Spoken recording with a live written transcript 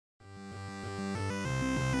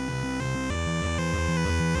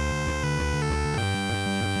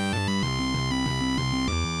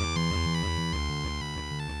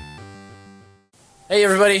Hey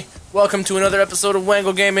everybody, welcome to another episode of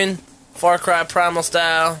Wangle Gaming, Far Cry Primal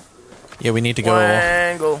style. Yeah, we need to go.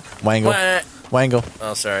 Wangle.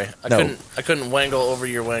 Oh, sorry, I couldn't wangle over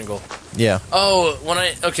your wangle. Yeah. Oh,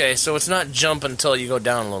 okay, so it's not jump until you go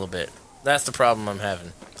down a little bit. That's the problem I'm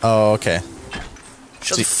having. Oh, okay.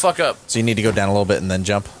 Shut the fuck up. So you need to go down a little bit and then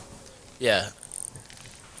jump. Yeah.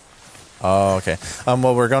 Oh, okay.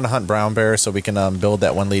 Well, we're going to hunt brown bear so we can build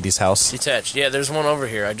that one lady's house. Detached. Yeah, there's one over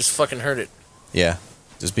here. I just fucking heard it. Yeah.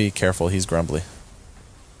 Just be careful. He's grumbly.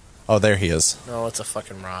 Oh, there he is. No, it's a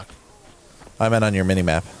fucking rock. I meant on your mini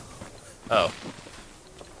map. Oh.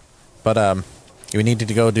 But we need to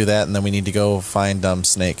go do that, and then we need to go find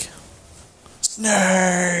Snake.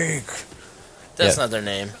 Snake. That's not their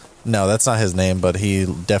name. No, that's not his name, but he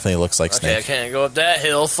definitely looks like Snake. Okay, I can't go up that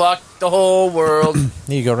hill. Fuck the whole world.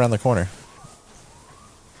 You go around the corner.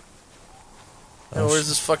 Oh, where's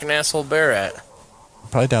this fucking asshole bear at?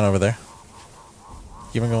 Probably down over there.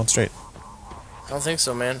 Keep on going straight. I don't think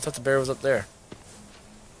so, man. I thought the bear was up there.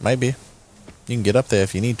 Might be. You can get up there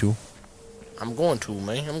if you need to. I'm going to,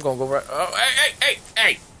 man. I'm gonna go right. Oh,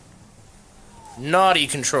 hey! Naughty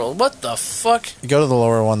control. What the fuck? You go to the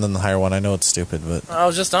lower one than the higher one. I know it's stupid, but I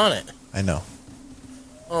was just on it. I know.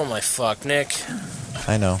 Oh my fuck, Nick.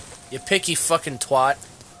 I know. You picky fucking twat.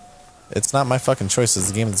 It's not my fucking choice. It's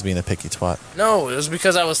the game that's being a picky twat. No, it was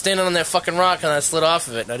because I was standing on that fucking rock and I slid off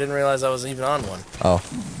of it and I didn't realize I was even on one. Oh.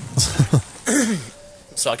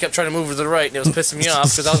 So I kept trying to move to the right and it was pissing me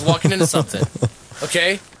off because I was walking into something.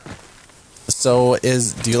 Okay? So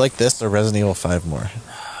do you like this or Resident Evil 5 more?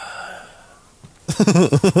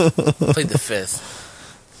 Played the 5th.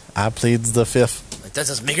 I pleads the 5th. Like, that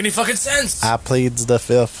doesn't make any fucking sense! I pleads the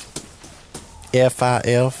 5th.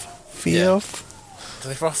 F-I-F. 5th.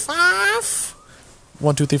 3, 4, 5.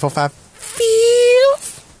 1, 2, 3, 4, 5.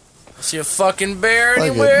 5th. See a fucking bear Like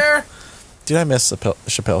anywhere? it. Dude, I miss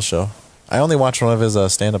Chappelle's show. I only watched one of his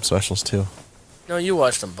stand-up specials, too. No, you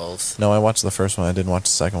watched them both. No, I watched the first one. I didn't watch the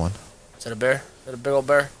second one. Is that a bear? Is that a big old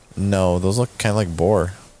bear? No, those look kind of like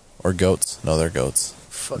boar. Or goats. No, they're goats.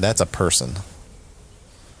 Fuck. That's a person.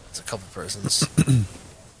 It's a couple persons.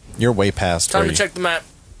 You're way past Time where to check the map.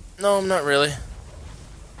 No, I'm not really.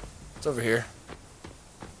 It's over here.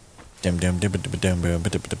 Tell me where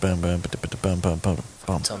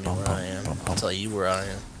I am. I'll tell you where I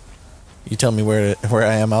am. You tell me where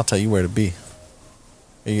I am, I'll tell you where to be.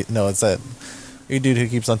 No, it's that you dude who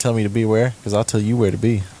keeps on telling me to be where, because I'll tell you where to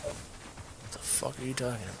be. What the fuck are you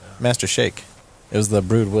talking about? Master Shake. It was the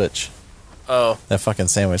Brood Witch. Oh. That fucking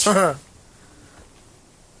sandwich.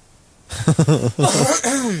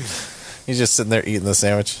 He's just sitting there eating the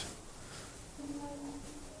sandwich.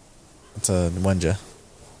 It's a Wenja.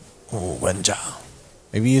 Oh, Wenja.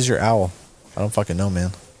 Maybe use your owl. I don't fucking know,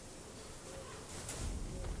 man.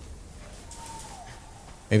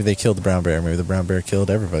 Maybe they killed the brown bear. Maybe the brown bear killed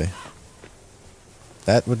everybody.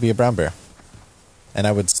 That would be a brown bear. And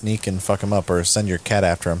I would sneak and fuck him up, or send your cat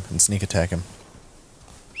after him and sneak attack him.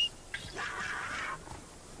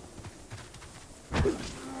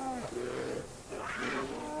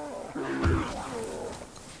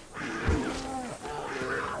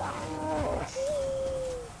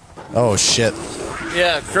 Oh shit.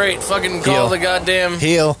 Yeah, great. Fucking call the goddamn...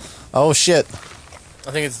 Heal. Oh shit.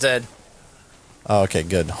 I think it's dead. Oh, okay,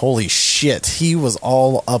 good. Holy shit. He was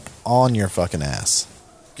all up on your fucking ass.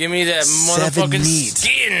 Give me that motherfucking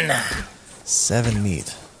skin. 7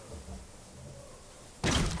 meat.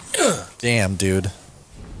 Damn, dude.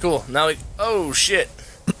 Cool. Now we... Oh, shit.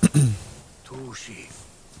 Tushy.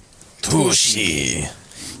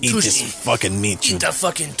 Eat this fucking meat, you Eat the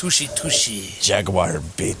fucking tushy. jaguar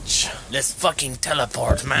bitch. Let's fucking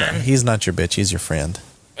teleport, man. No, he's not your bitch, he's your friend.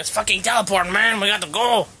 Let's fucking teleport, man. We got to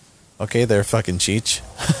go. Okay, there, fucking Cheech.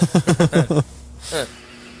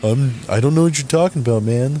 I don't know what you're talking about,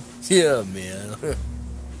 man. Yeah, man.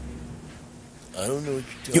 I don't know what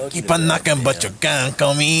you're talking about. You keep on knocking, man. But you can't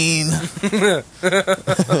come in.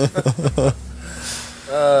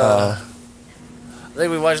 I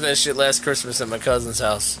think we watched that shit last Christmas at my cousin's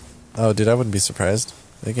house. Oh, dude, I wouldn't be surprised.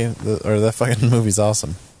 That fucking movie's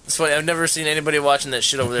awesome. It's funny, I've never seen anybody watching that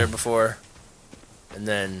shit over there before. And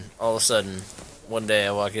then, all of a sudden, one day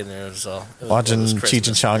I walk in there, it was watching Cheech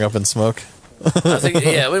and Chong up in smoke? I think,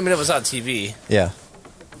 yeah, I mean, it was on TV. Yeah.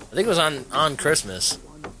 I think it was on Christmas.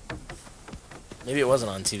 Maybe it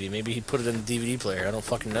wasn't on TV. Maybe he put it in the DVD player. I don't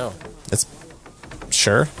fucking know. It's...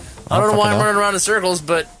 Sure. I don't know why I'm running around in circles,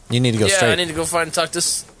 but... You need to go straight. Yeah, I need to go find and talk to this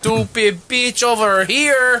stupid bitch over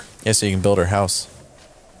here. Yeah, so you can build her house.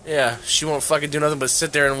 Yeah, she won't fucking do nothing but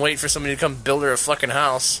sit there and wait for somebody to come build her a fucking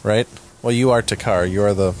house. Right? Well, you are Takar. You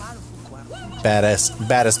are the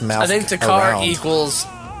baddest mouth. I think the car around. equals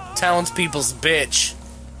townspeople's bitch.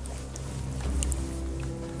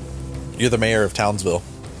 You're the mayor of Townsville,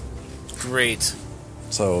 Great.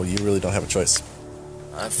 so you really don't have a choice.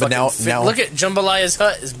 But now look at Jambalaya's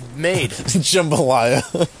hut is made. Jambalaya.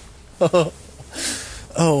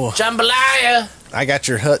 Oh, Jambalaya. I got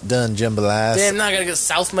your hut done, Jambalaya. Damn, now I gotta get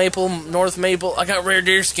South Maple, North Maple. I got rare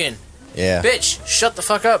deer skin. Yeah. Bitch, shut the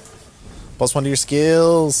fuck up. Plus one to your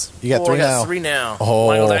skills. You got 3 I now. got 3 now. Oh.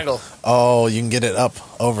 Wangle dangle. Oh, you can get it up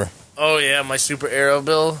over Oh yeah, my super arrow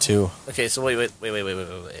bill. 2. Okay, so wait.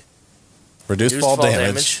 Reduce fall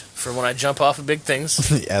damage for when I jump off of big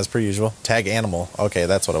things. as per usual. Tag animal. Okay,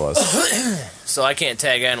 that's what it was. So I can't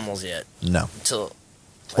tag animals yet No. until.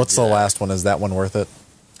 What's the last one? Is that one worth it?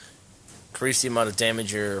 Increase the amount of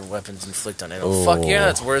damage your weapons inflict on Oh. animals. Fuck yeah,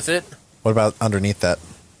 that's worth it. What about underneath that?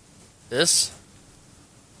 This?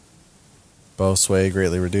 Bow sway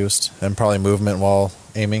greatly reduced. And probably movement while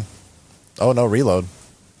aiming. Oh, no, reload.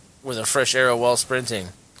 With a fresh arrow while sprinting.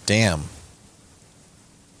 Damn.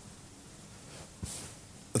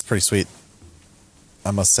 That's pretty sweet,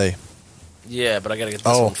 I must say. Yeah, but I gotta get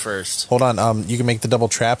this one first. Hold on. You can make the double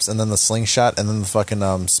traps and then the slingshot and then the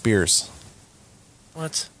fucking spears.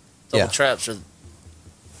 What? Double Yeah. traps are...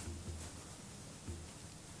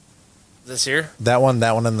 This here? That one,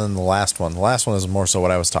 and then the last one. The last one is more so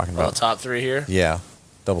what I was talking Oh, about. top 3 here? Yeah.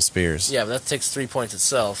 Double spears. Yeah, but that takes 3 points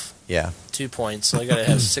itself. Yeah. 2 points, so I gotta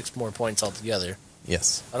have 6 more points altogether.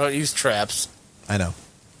 Yes. I don't use traps. I know.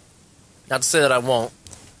 Not to say that I won't.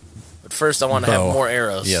 But first I want to have Bow. more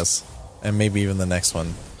arrows. Yes. And maybe even the next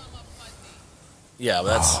one. Yeah,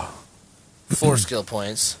 but that's 4 skill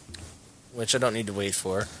points. Which I don't need to wait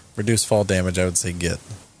for. Reduce fall damage, I would say get.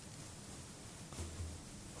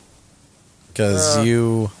 Because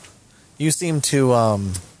you seem to,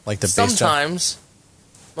 like the base jump, Sometimes.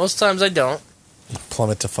 Most times I don't.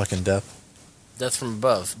 plummet to fucking death. Death from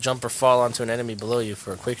above. Jump or fall onto an enemy below you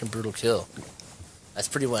for a quick and brutal kill. That's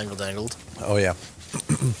pretty wangle dangled. Oh, yeah.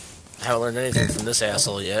 I haven't learned anything from this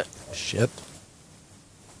asshole yet. Shit.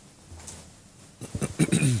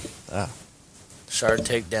 Shard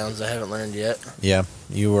takedowns I haven't learned yet. Yeah,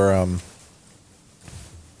 you were,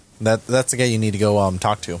 that's the guy you need to go,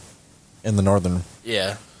 talk to. In the northern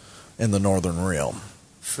realm.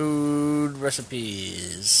 Food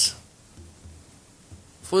recipes.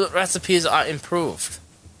 Food recipes are improved.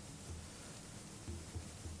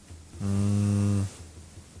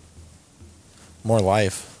 More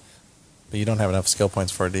life. But you don't have enough skill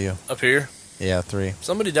points for it, do you? Up here? Yeah, 3.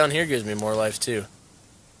 Somebody down here gives me more life too.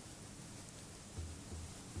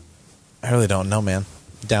 I really don't know, man.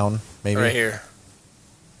 Down, maybe. Right here.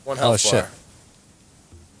 1 health bar. Shit.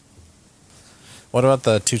 What about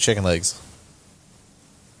the 2 chicken legs?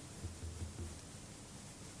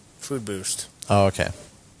 Food boost. Oh, okay.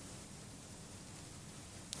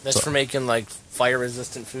 That's for making like fire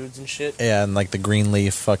resistant foods and shit. Yeah, and like the green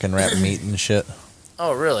leaf fucking rat meat and shit.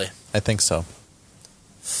 Oh, really? I think so.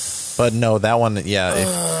 But no, that one,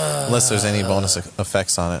 yeah, unless there's any bonus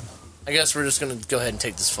effects on it. I guess we're just gonna go ahead and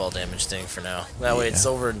take this fall damage thing for now. That way it's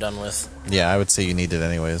over and done with. Yeah, I would say you need it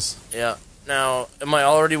anyways. Yeah. Now, am I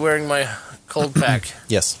already wearing my cold pack?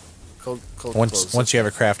 Yes. Cold Once you have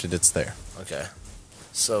it crafted, it's there. Okay.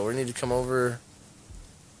 So we need to come over.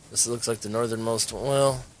 This looks like the northernmost.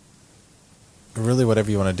 Well, Really, whatever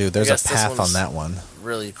you want to do. There's a guess this path on one's that one.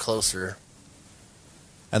 really closer.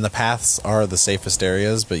 And the paths are the safest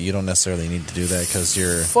areas, but you don't necessarily need to do that because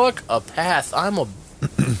you're... Fuck a path. I'm a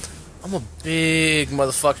big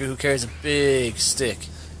motherfucker who carries a big stick.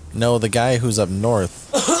 No, the guy who's up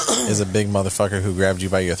north is a big motherfucker who grabbed you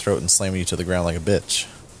by your throat and slammed you to the ground like a bitch.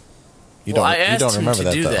 You I asked don't him remember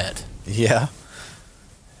to do though. that. Yeah?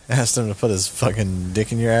 Asked him to put his fucking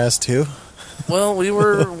dick in your ass, too? Well, we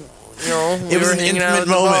were, we was were an hanging out at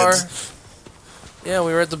the intimate bar. moment. Yeah,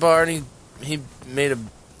 we were at the bar, and he made a,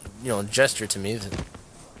 gesture to me. That,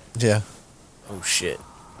 Yeah. oh, shit.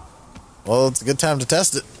 Well, it's a good time to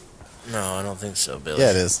test it. No, I don't think so, Billy. Yeah,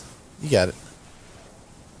 it is. You got it.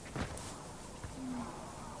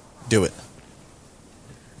 Do it.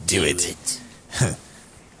 Do it.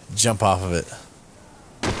 Jump off of it.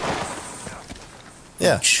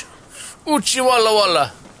 Yeah. Uchi walla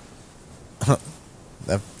walla.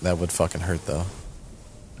 That would fucking hurt, though.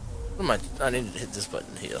 What am I need to hit this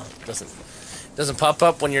button here. It doesn't pop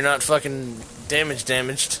up when you're not fucking damaged.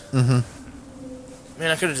 Mm-hmm.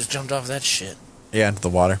 Man, I could have just jumped off that shit. Yeah, into the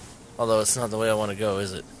water. Although it's not the way I want to go,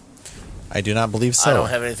 is it? I do not believe so. I don't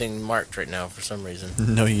have anything marked right now for some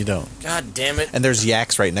reason. No, you don't. God damn it. And there's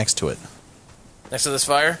yaks right next to it. Next to this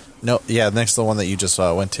fire? No, yeah, next to the one that you just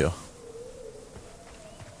went to.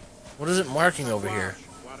 What is it marking over here?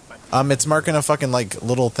 It's marking a fucking, like,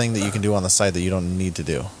 little thing that you can do on the side that you don't need to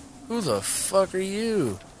do. Who the fuck are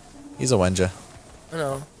you? He's a Wenja. I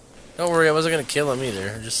know. Don't worry, I wasn't gonna kill him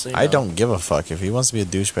either. Just so you know. I don't give a fuck. If he wants to be a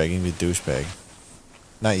douchebag, he can be a douchebag.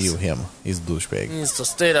 Not you, him. He's a douchebag. He needs to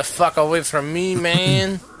stay the fuck away from me,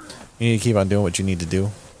 man. You need to keep on doing what you need to do.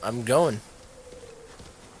 I'm going.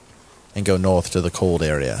 And go north to the cold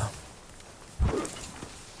area.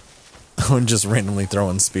 I'm just randomly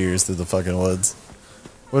throwing spears through the fucking woods.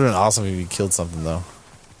 Would have been awesome if you killed something, though.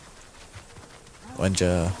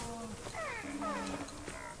 Wenja.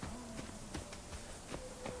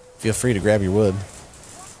 Feel free to grab your wood.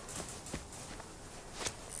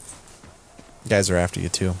 Guys are after you,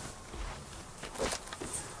 too.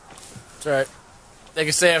 It's alright. They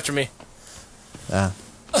can stay after me. Ah.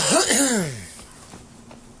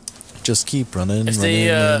 Just keep running. If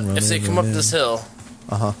they come up this hill,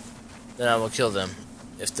 then I will kill them.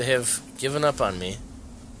 If they have given up on me,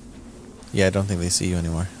 yeah, I don't think they see you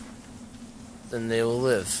anymore. then they will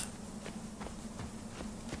live.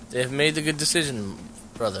 They have made the good decision,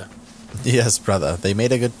 brother. Yes, brother. They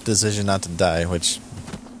made a good decision not to die, which,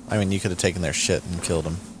 I mean, you could have taken their shit and killed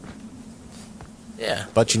them. Yeah.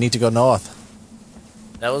 But you need to go north.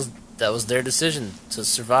 That was their decision to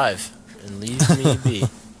survive and leave me be.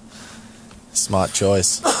 Smart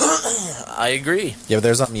choice. I agree. Yeah, but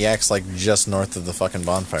there's something yaks like just north of the fucking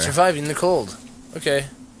bonfire. Surviving the cold. Okay.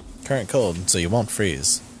 Current cold, so you won't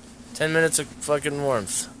freeze. 10 minutes of fucking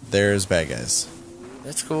warmth. There's bad guys.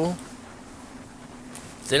 That's cool.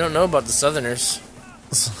 They don't know about the Southerners.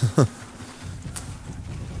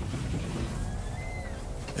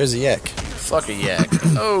 There's a yak. Fuck a yak.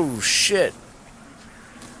 Oh, shit.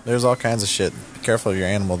 There's all kinds of shit. Be careful of your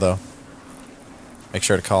animal, though. Make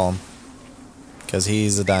sure to call him. Because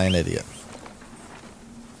he's a dying idiot.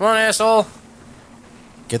 Come on, asshole.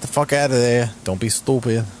 Get the fuck out of there. Don't be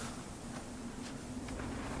stupid.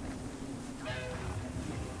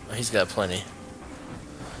 Oh, he's got plenty.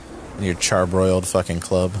 In your charbroiled fucking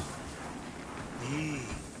club.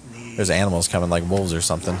 There's animals coming like wolves or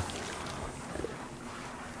something.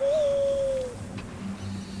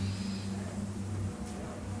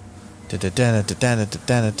 Where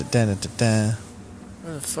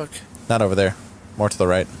the fuck? Not over there. More to the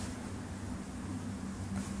right.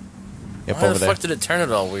 Yep, Why over the there. fuck did it turn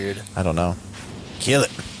it all weird? I don't know. Kill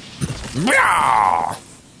it.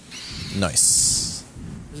 Nice.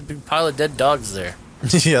 There's a big pile of dead dogs there.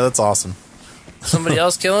 Yeah, that's awesome. Somebody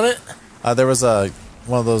else killing it? There was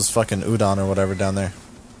one of those fucking udon or whatever down there.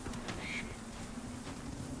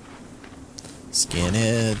 Skin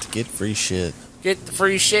it. Get free shit. Get the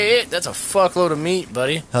free shit. That's a fuckload of meat,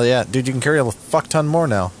 buddy. Hell yeah. Dude, you can carry a fuck ton more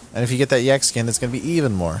now. And if you get that yak skin, it's going to be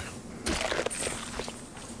even more.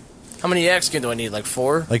 How many yak skin do I need? Like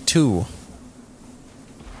 4? Like 2.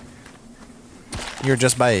 You're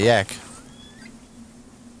just by a yak.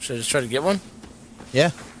 Should I just try to get one?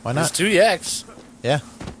 Yeah, why There's not? 2 yaks. Yeah.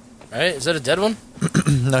 Alright, is that a dead one?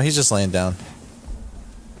 No, he's just laying down.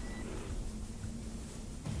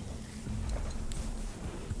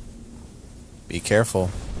 Be careful.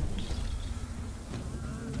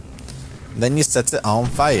 Then you set it on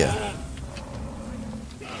fire.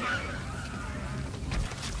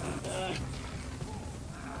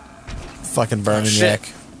 Fucking burning shit.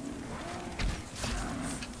 yak.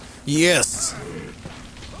 Yes!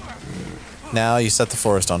 Now you set the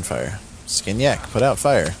forest on fire. Skin yak, put out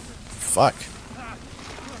fire. Fuck. I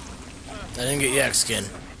didn't get yak skin.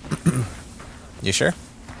 You sure?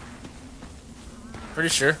 Pretty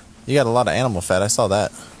sure. You got a lot of animal fat, I saw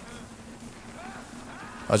that.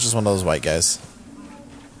 I was just one of those white guys.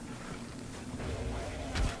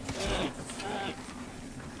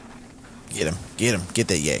 Get him, get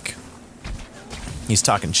that yak. He's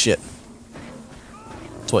talking shit.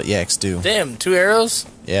 That's what yaks do. Damn, 2 arrows?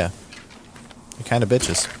 Yeah. You're kind of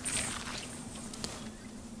bitches.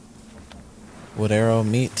 Wood arrow,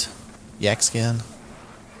 meat, yak skin.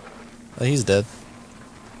 Oh, he's dead.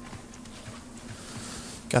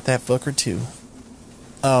 Got that fucker too.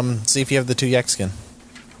 See if you have the 2 yak skin.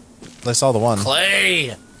 I saw the one.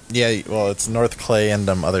 Clay! Yeah, well, it's North Clay and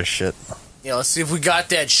other shit. Yeah, let's see if we got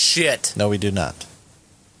that shit. No, we do not.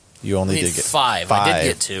 You only I need did get 5. I did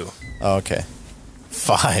get 2. Oh, okay.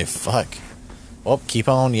 5, fuck. Well, keep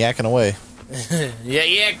on yakking away. Yeah,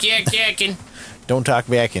 yakking. Don't talk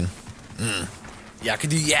backing.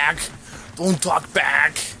 Yakety yak. Don't talk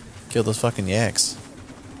back. Kill those fucking yaks.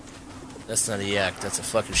 That's not a yak, that's a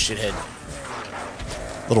fucking shithead.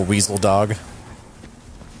 Little weasel dog.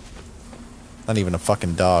 Not even a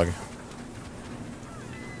fucking dog.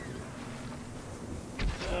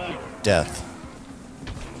 Death.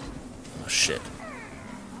 shit.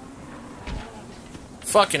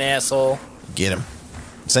 Fucking asshole. Get him.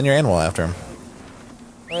 Send your animal after him.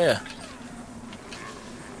 Oh, yeah.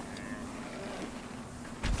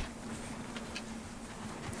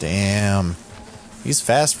 Damn. He's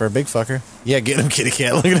fast for a big fucker. Yeah, get him, kitty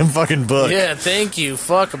cat. Look at him fucking book. Yeah, thank you.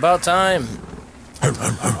 Fuck, about time.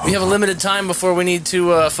 We have a limited time before we need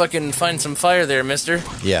to fucking find some fire there, mister.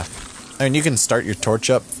 Yeah. I mean, you can start your torch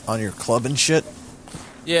up on your club and shit.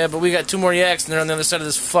 Yeah, but we got 2 more yaks and they're on the other side of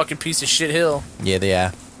this fucking piece of shit hill. Yeah, they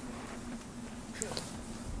are.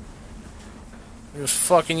 Those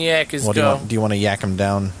fucking yakkers Well, go. do you want to yak them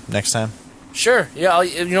down next time? Sure. Yeah,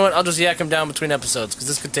 you know what? I'll just yak them down between episodes, because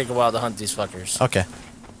this could take a while to hunt these fuckers. Okay.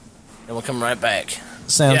 And we'll come right back.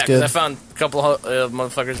 Sounds yeah, good. I found a couple of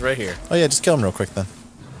motherfuckers right here. Oh, yeah, just kill him real quick, then.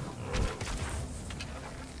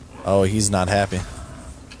 Oh, he's not happy.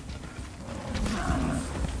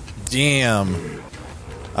 Damn.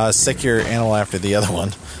 Sick your animal after the other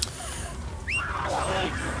one.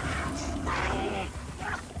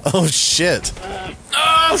 Oh, shit.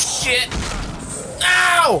 Oh, shit!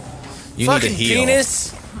 Ow! You fucking need to heal.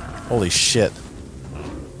 penis! Holy shit.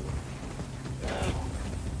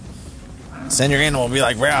 Send your animal and be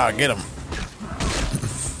like, rah, get him.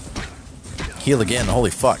 Heal again,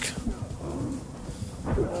 holy fuck.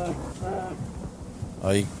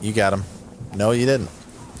 Oh, you got him. No, you didn't.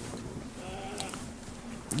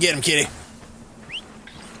 Get him, kitty.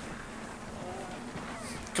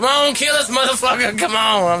 Come on, kill this motherfucker! Come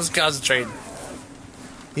on! I'm just concentrating.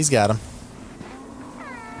 He's got him.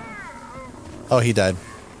 Oh, he died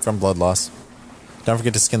from blood loss. Don't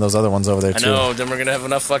forget to skin those other ones over there, too. I know, then we're gonna have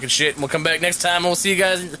enough fucking shit, and we'll come back next time, and we'll see you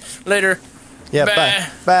guys later. Yeah, bye.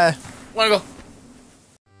 Bye. Wanna go?